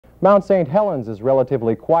Mount St Helens is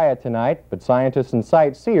relatively quiet tonight, but scientists and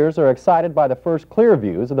sightseers are excited by the first clear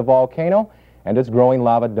views of the volcano and its growing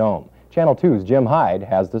lava dome. Channel 2's Jim Hyde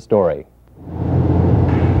has the story.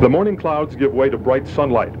 The morning clouds give way to bright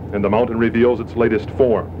sunlight, and the mountain reveals its latest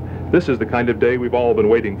form. This is the kind of day we've all been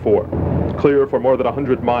waiting for. Clear for more than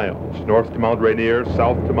 100 miles, north to Mount Rainier,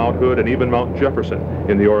 south to Mount Hood, and even Mount Jefferson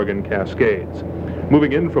in the Oregon Cascades.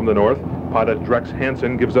 Moving in from the north, pilot Drex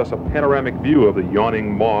Hanson gives us a panoramic view of the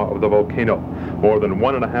yawning maw of the volcano, more than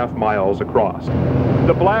 1.5 miles across.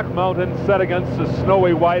 The black mountain set against the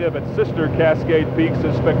snowy white of its sister Cascade peaks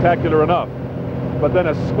is spectacular enough. But then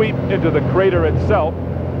a sweep into the crater itself,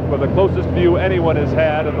 for the closest view anyone has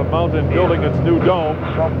had of the mountain building its new dome,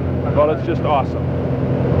 well, it's just awesome.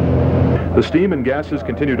 The steam and gases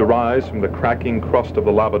continue to rise from the cracking crust of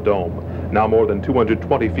the lava dome, now more than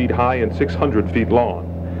 220 feet high and 600 feet long.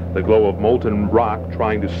 The glow of molten rock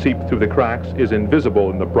trying to seep through the cracks is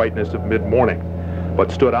invisible in the brightness of mid-morning,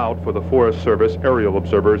 but stood out for the Forest Service aerial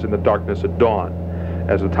observers in the darkness at dawn.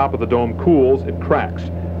 As the top of the dome cools, it cracks,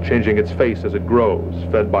 changing its face as it grows,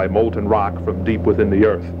 fed by molten rock from deep within the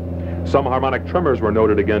earth. Some harmonic tremors were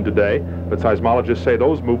noted again today, but seismologists say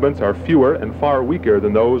those movements are fewer and far weaker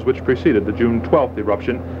than those which preceded the June 12th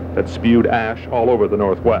eruption that spewed ash all over the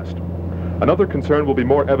northwest. Another concern will be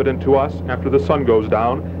more evident to us after the sun goes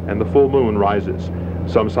down and the full moon rises.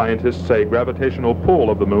 Some scientists say gravitational pull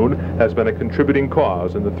of the moon has been a contributing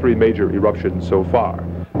cause in the 3 major eruptions so far.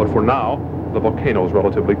 But for now, the volcano is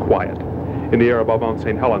relatively quiet. In the air above Mount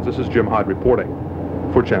St. Helens, this is Jim Hyde reporting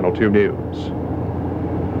for Channel 2 News.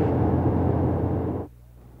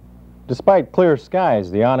 Despite clear skies,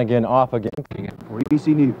 the on-again, off-again. For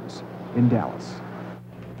ABC News in Dallas.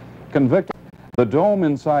 Convicted. The dome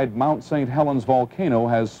inside Mount St. Helens volcano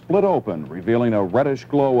has split open, revealing a reddish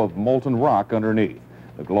glow of molten rock underneath.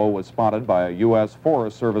 The glow was spotted by a U.S.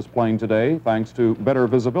 Forest Service plane today, thanks to better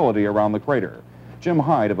visibility around the crater. Jim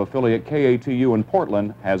Hyde of affiliate KATU in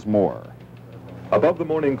Portland has more. Above the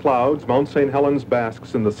morning clouds, Mount St. Helens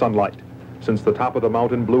basks in the sunlight. Since the top of the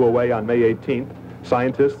mountain blew away on May 18th,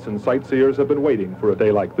 scientists and sightseers have been waiting for a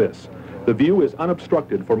day like this. The view is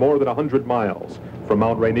unobstructed for more than 100 miles, from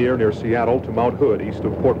Mount Rainier near Seattle to Mount Hood east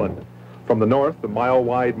of Portland. From the north, the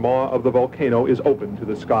mile-wide maw of the volcano is open to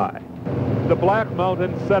the sky. The black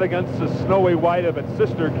mountain set against the snowy white of its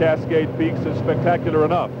sister Cascade peaks is spectacular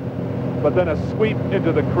enough. But then a sweep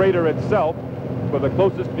into the crater itself, for the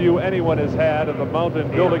closest view anyone has had of the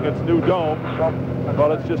mountain building its new dome,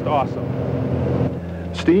 well, it's just awesome.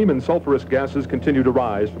 Steam and sulfurous gases continue to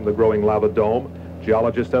rise from the growing lava dome.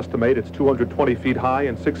 Geologists estimate it's 220 feet high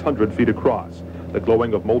and 600 feet across. The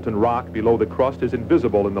glowing of molten rock below the crust is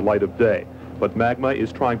invisible in the light of day, but magma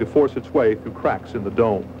is trying to force its way through cracks in the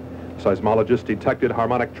dome. Seismologists detected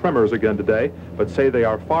harmonic tremors again today, but say they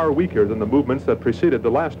are far weaker than the movements that preceded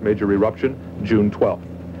the last major eruption, June 12th.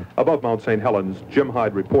 Above Mount St. Helens, Jim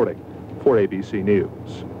Hyde reporting for ABC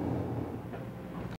News.